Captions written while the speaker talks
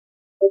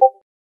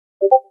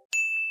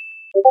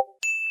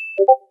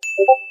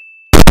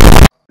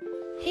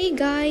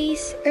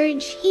guys,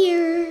 Urge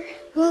here.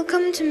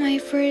 Welcome to my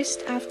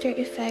first After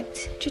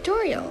Effects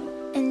tutorial.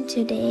 And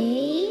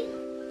today,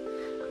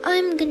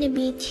 I'm gonna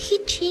be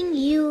teaching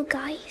you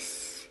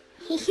guys.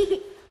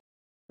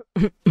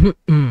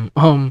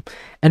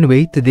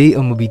 Anyway, today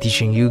I'm gonna be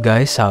teaching you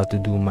guys how to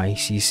do my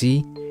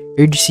CC.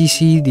 Urge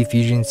CC,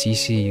 Diffusion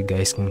CC, you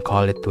guys can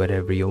call it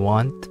whatever you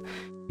want.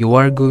 You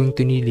are going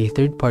to need a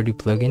third-party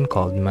plugin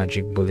called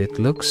Magic Bullet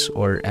Looks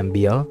or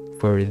MBL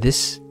for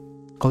this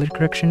color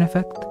correction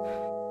effect.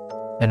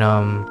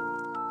 And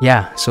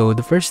yeah, so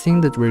the first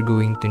thing that we're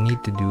going to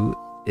need to do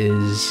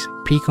is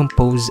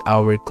pre-compose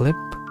our clip.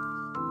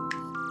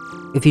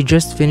 If you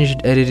just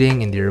finished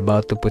editing and you're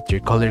about to put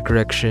your color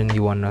correction,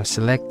 you want to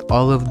select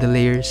all of the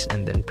layers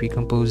and then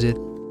pre-compose it.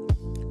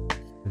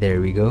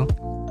 There we go.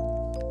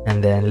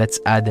 And then let's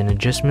add an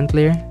adjustment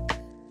layer.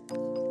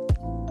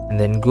 And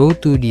then go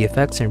to the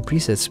effects and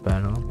presets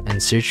panel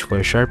and search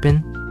for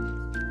Sharpen.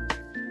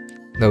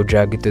 Now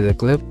drag it to the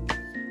clip.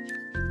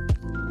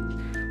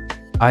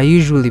 I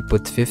usually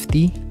put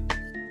 50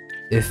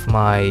 if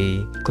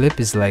my clip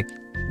is like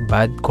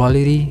bad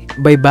quality.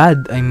 By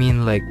bad, I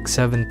mean like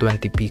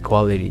 720p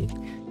quality.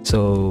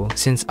 So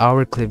since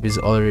our clip is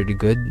already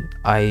good,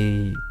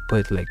 I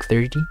put like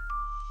 30.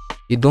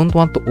 You don't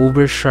want to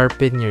over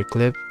sharpen your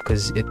clip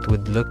because it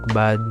would look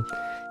bad.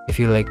 If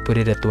you like put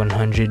it at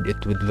 100,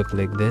 it would look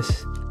like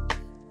this.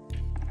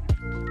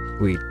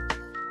 Wait,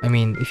 I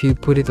mean if you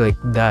put it like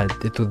that,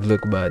 it would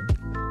look bad.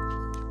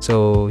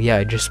 So yeah,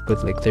 I just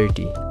put like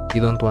 30. You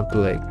don't want to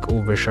like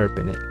over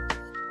sharpen it.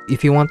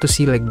 If you want to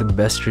see like the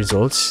best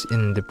results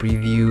in the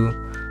preview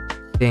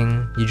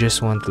thing, you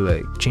just want to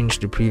like change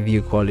the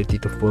preview quality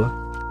to full.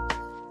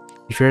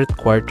 If you're at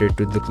quarter, it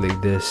would look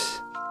like this.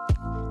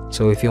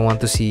 So if you want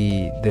to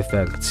see the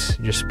effects,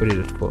 just put it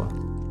at full.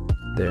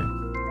 There.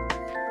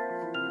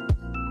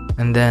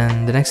 And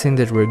then the next thing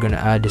that we're gonna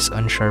add is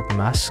unsharp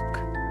mask.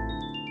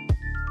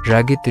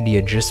 Drag it to the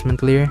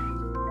adjustment layer.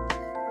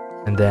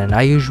 And then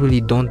I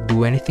usually don't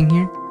do anything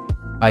here.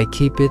 I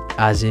keep it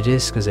as it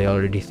is because I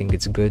already think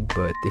it's good,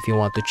 but if you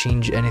want to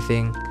change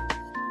anything,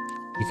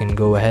 you can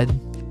go ahead.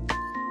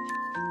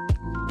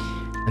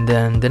 And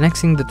then the next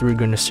thing that we're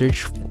gonna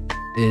search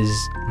is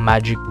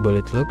Magic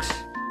Bullet Looks.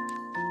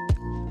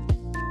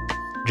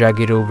 Drag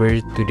it over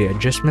to the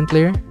adjustment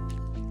layer.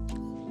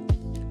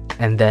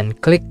 And then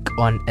click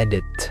on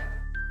edit.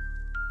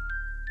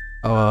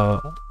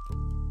 A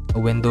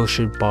window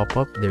should pop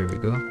up. There we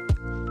go.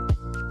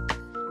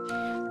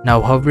 Now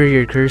hover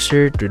your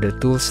cursor to the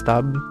tools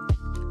tab.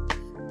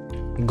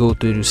 Go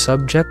to the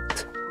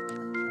subject.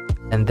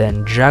 And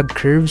then drag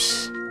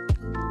curves.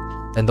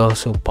 And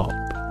also pop.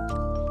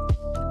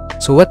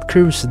 So what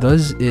curves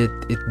does,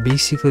 it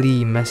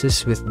basically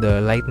messes with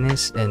the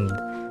lightness and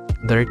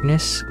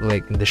darkness,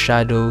 like the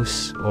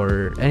shadows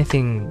or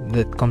anything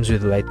that comes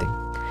with lighting.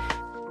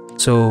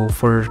 So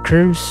for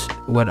curves,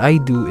 what I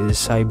do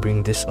is I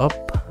bring this up.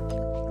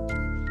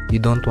 You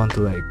don't want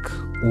to like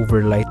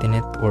over lighten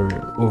it or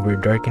over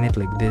darken it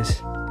like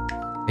this.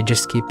 I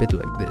just keep it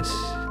like this.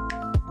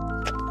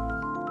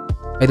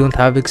 I don't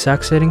have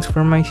exact settings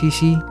for my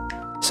CC,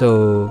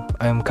 so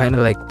I'm kind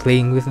of like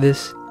playing with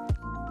this.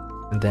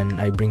 And then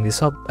I bring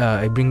this up,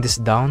 I bring this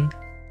down.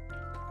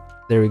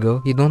 There we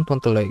go. You don't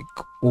want to like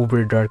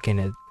over darken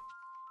it.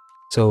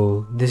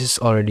 So this is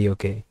already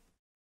okay.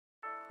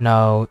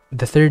 Now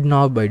the third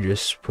knob, I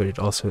put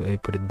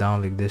it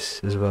down like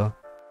this as well.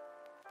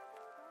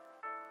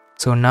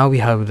 So now we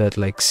have that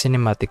like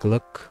cinematic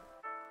look.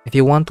 If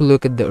you want to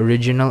look at the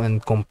original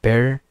and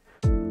compare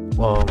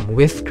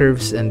with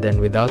curves and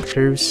then without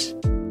curves,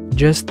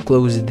 just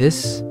close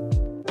this,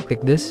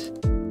 click this,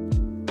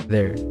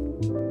 there.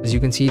 As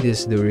you can see, this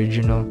is the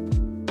original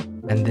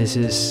and this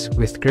is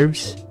with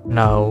curves.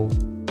 Now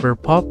for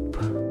pop,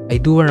 I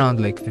do around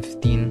like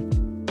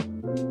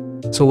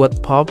 15. So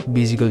what pop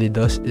basically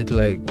does, it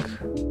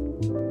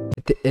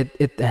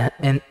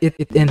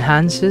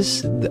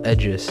enhances the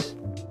edges,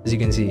 as you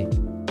can see.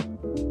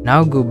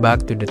 Now go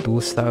back to the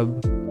tools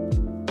tab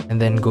and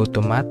then go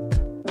to matte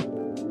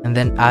and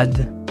then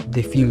add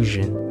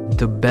diffusion,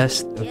 the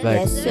best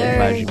effect in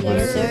Magic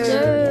Bullet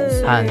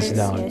Looks, hands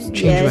down.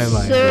 Change my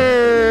mind.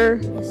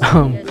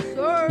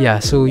 Yeah,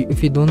 so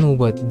if you don't know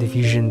what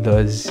diffusion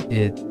does,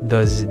 it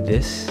does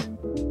this.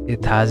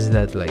 It has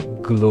that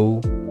like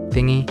glow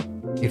thingy.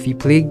 If you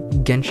play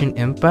Genshin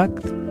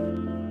Impact,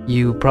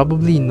 you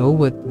probably know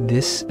what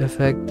this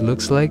effect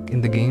looks like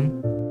in the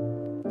game.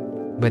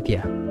 But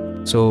yeah,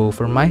 so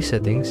for my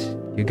settings,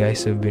 you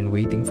guys have been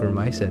waiting for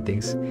my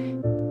settings.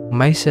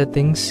 My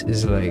settings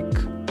is like,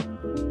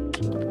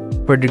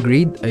 for the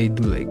grade, I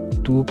do like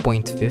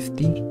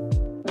 2.50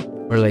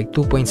 or like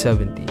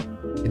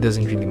 2.70. It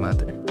doesn't really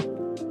matter.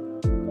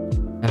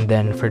 And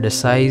then for the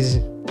size,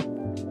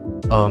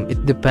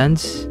 it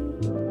depends.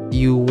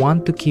 You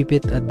want to keep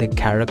it at the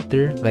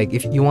character, like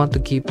if you want to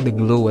keep the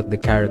glow at the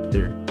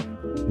character,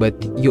 but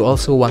you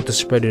also want to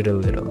spread it a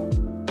little,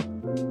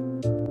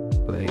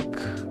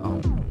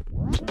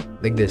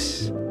 like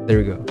this. There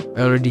we go.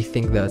 I already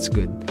think that's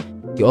good.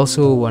 You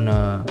also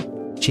wanna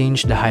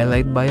change the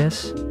highlight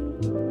bias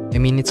I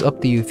mean, it's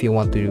up to you if you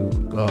want to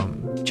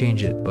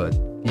change it, but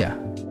yeah.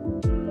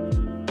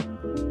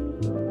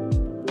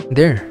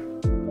 There,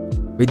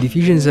 with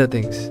diffusion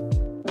settings.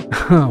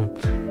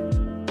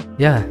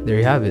 Yeah, there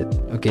you have it.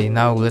 Okay,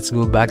 now let's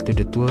go back to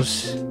the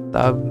tools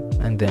tab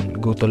and then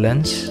go to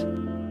lens,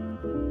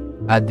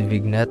 add the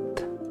vignette,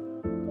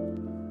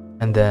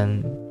 and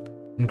then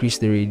increase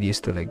the radius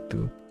to like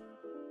 2.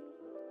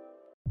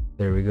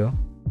 There we go.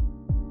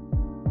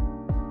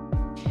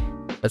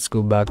 Let's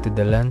go back to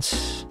the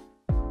lens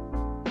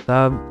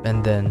tab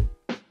and then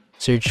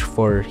search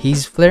for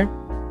haze flare.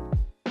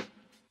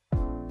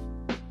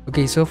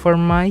 Okay, so for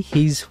my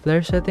haze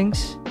flare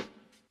settings,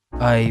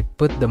 I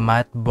put the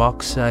matte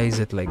box size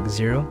at like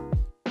 0.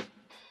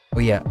 Oh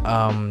yeah,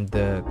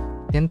 the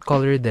tint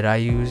color that I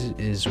use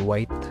is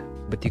white,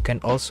 but you can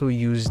also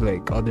use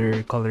like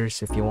other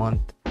colors if you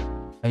want.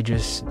 I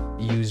just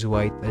use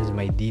white as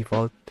my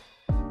default.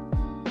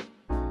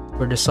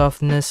 For the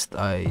softness,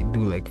 I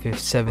do like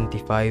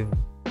 75.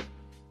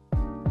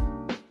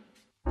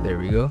 There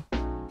we go.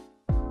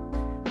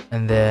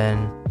 And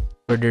then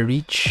for the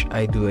reach,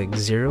 I do like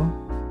 0.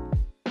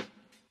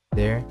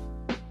 There.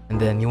 And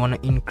then you want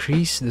to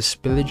increase the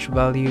spillage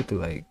value to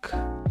like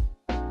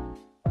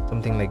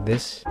something like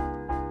this.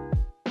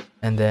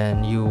 And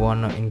then you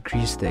want to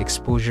increase the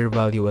exposure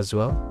value as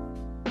well.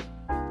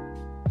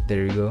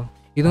 There you go.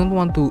 You don't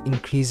want to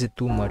increase it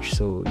too much,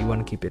 so you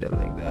want to keep it at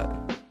like that.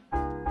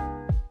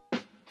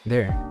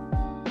 There.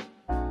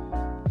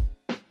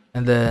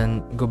 And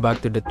then go back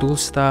to the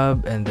tools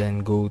tab and then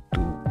go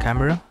to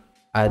camera,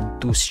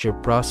 add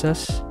two-strip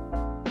process,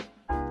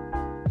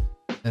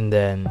 and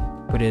then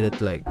put it at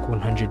like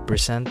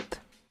 100%.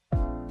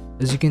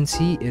 As you can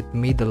see, it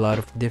made a lot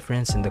of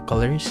difference in the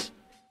colors.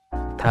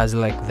 It has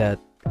like that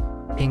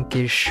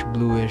pinkish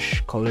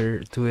bluish color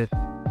to it.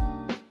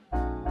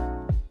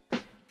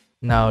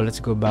 Now let's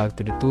go back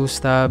to the tools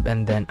tab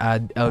and then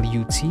add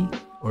LUT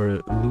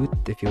or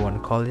LUT if you want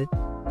to call it,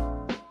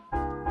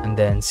 and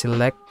then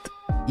select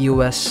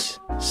EOS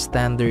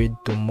standard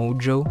to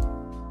Mojo.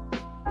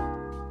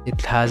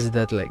 It has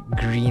that like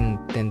green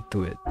tint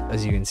to it,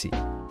 as you can see.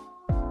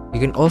 You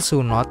can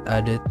also not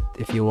add it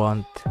if you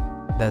want.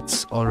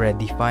 That's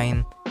already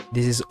fine.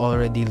 This is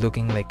already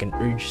looking like an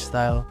Urge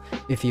style.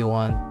 If you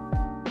want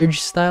Urge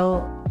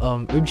style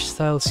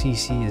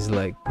CC is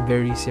like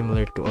very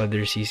similar to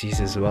other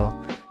CCs as well,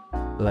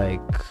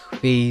 like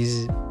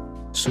FaZe,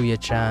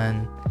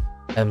 Suya-chan,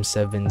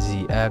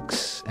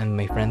 M7ZX, and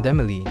my friend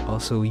Emily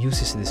also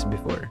uses this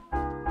before.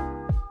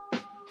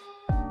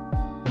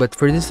 But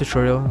for this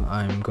tutorial,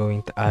 I'm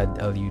going to add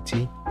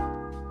LUT.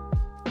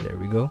 There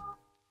we go.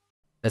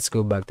 Let's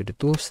go back to the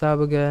tools tab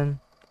again.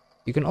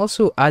 You can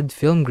also add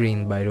film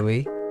grain, by the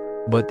way,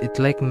 but it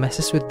like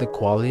messes with the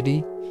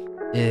quality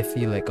if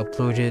you like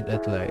upload it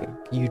at like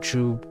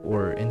YouTube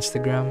or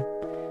Instagram.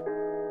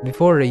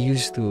 Before I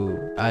used to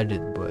add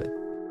it, but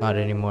not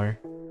anymore.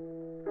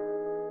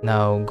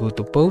 Now go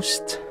to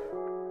post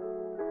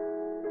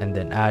and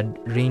then add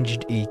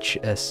ranged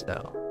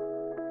HSL.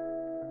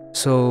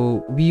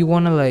 So we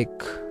wanna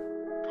like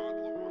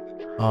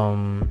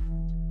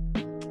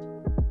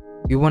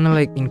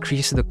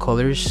increase the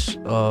colors.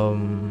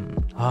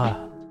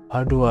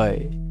 How do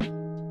I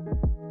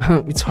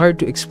it's hard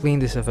to explain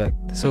this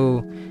effect.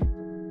 So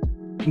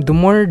the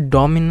more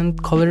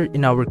dominant color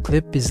in our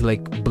clip is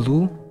like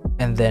blue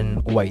and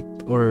then white,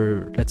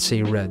 or let's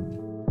say red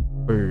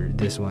for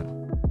this one.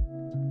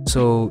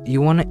 So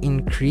you want to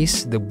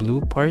increase the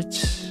blue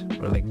parts,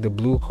 or like the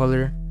blue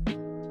color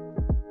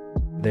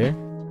there.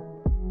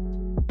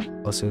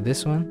 Also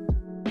this one.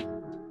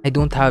 I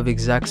don't have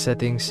exact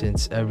settings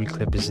since every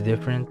clip is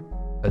different,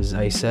 as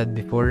I said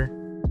before.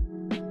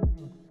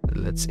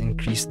 Let's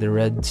increase the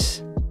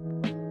reds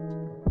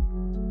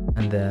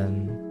and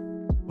then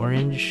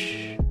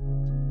orange,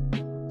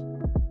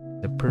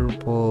 the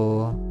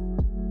purple.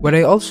 What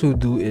I also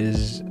do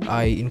is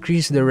I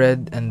increase the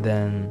red and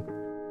then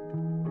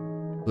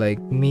like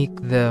make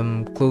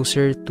them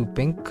closer to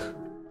pink,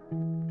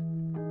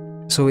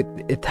 so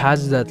it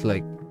has that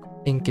like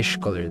pinkish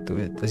color to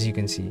it, as you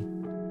can see.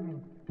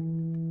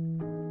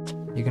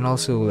 You can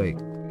also like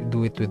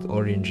do it with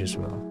orange as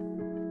well.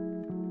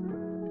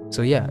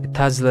 So yeah, it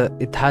has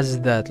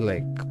that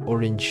like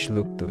orange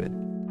look to it.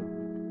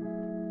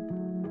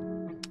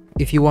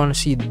 If you want to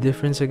see the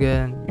difference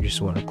again, you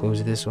just want to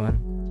close this one.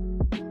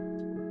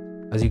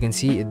 As you can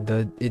see,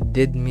 it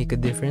did make a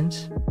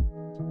difference.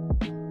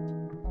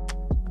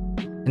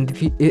 And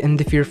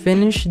if you're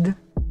finished,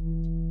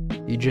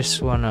 you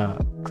just wanna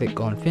click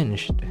on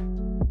finished.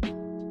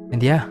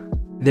 And yeah,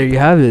 there you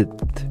have it,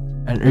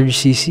 an Urge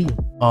CC.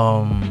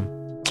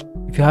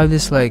 If you have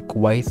this like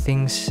white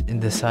things in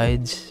the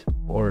sides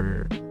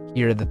or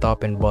here at the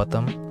top and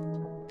bottom,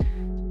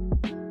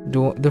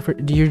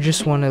 you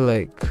just wanna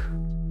like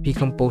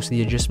decompose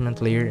the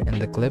adjustment layer in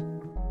the clip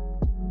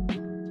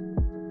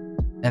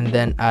and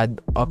then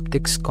add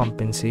optics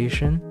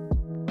compensation,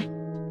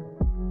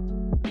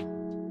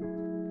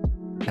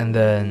 and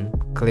then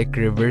click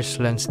reverse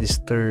lens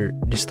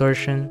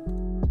distortion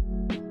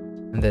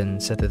and then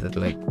set it at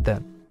like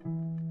that.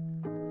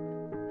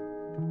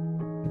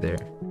 there,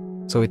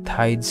 so it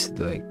hides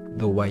like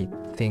the white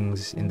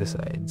things in the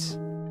sides.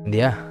 And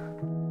yeah,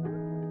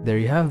 there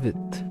you have it,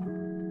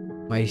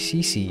 my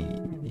CC.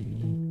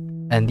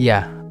 And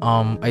yeah,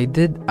 I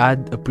did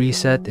add a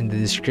preset in the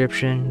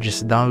description.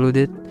 Just download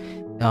it.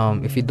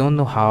 If you don't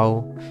know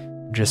how,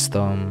 just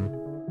if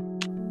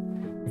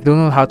you don't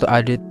know how to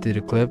add it to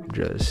the clip,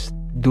 just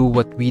do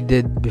what we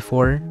did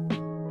before.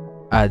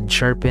 Add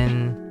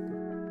Sharpen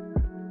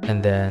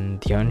and then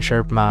the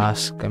unsharp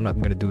mask. I'm not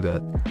gonna do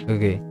that.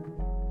 Okay,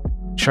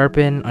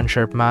 Sharpen,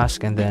 unsharp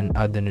mask, and then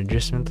add an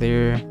adjustment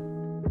layer,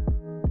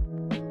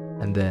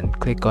 and then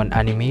click on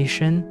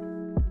animation,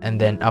 and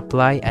then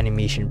apply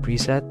animation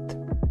preset.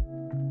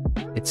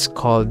 It's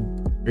called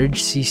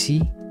Urge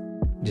CC.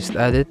 Just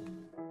add it,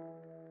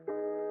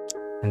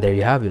 and there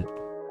you have it.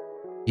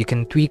 You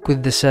can tweak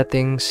with the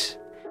settings.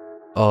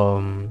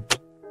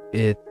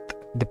 It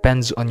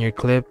depends on your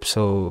clip,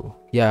 so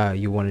yeah,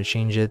 you want to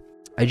change it.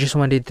 I just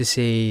wanted to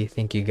say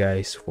thank you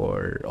guys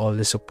for all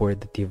the support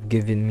that you've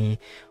given me.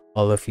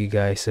 All of you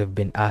guys have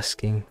been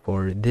asking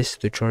for this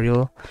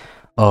tutorial,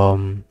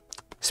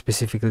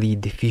 specifically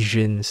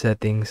diffusion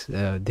settings,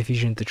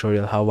 diffusion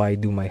tutorial, how I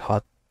do my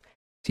hot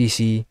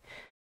CC.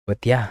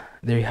 But yeah,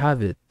 there you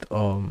have it.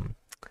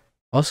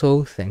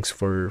 Also, thanks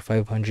for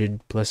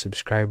 500 plus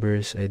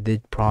subscribers. I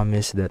did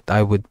promise that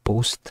I would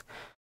post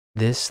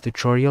this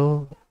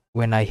tutorial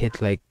when I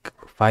hit like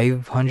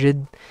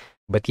 500.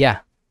 But yeah,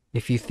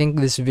 if you think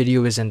this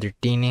video is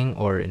entertaining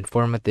or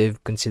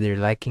informative, consider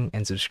liking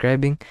and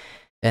subscribing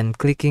and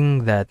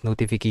clicking that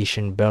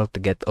notification bell to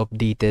get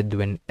updated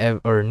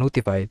whenever, or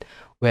notified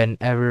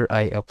whenever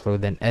I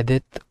upload an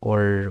edit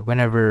or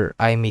whenever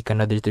I make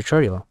another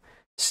tutorial,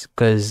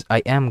 because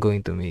I am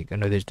going to make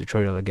another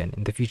tutorial again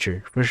in the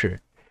future for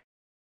sure.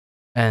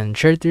 And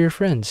share to your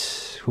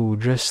friends who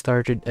just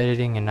started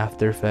editing in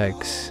After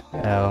Effects,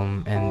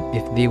 and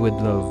if they would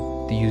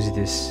love to use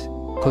this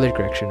color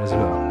correction as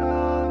well.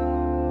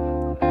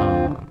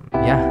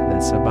 Yeah,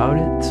 that's about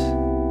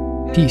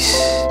it. Peace.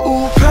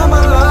 Ooh,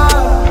 Pamela,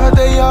 heard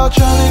they all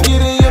tryna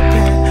get in your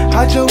pen.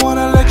 I just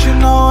wanna let you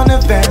know in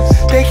advance,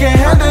 they can't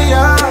handle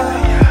ya.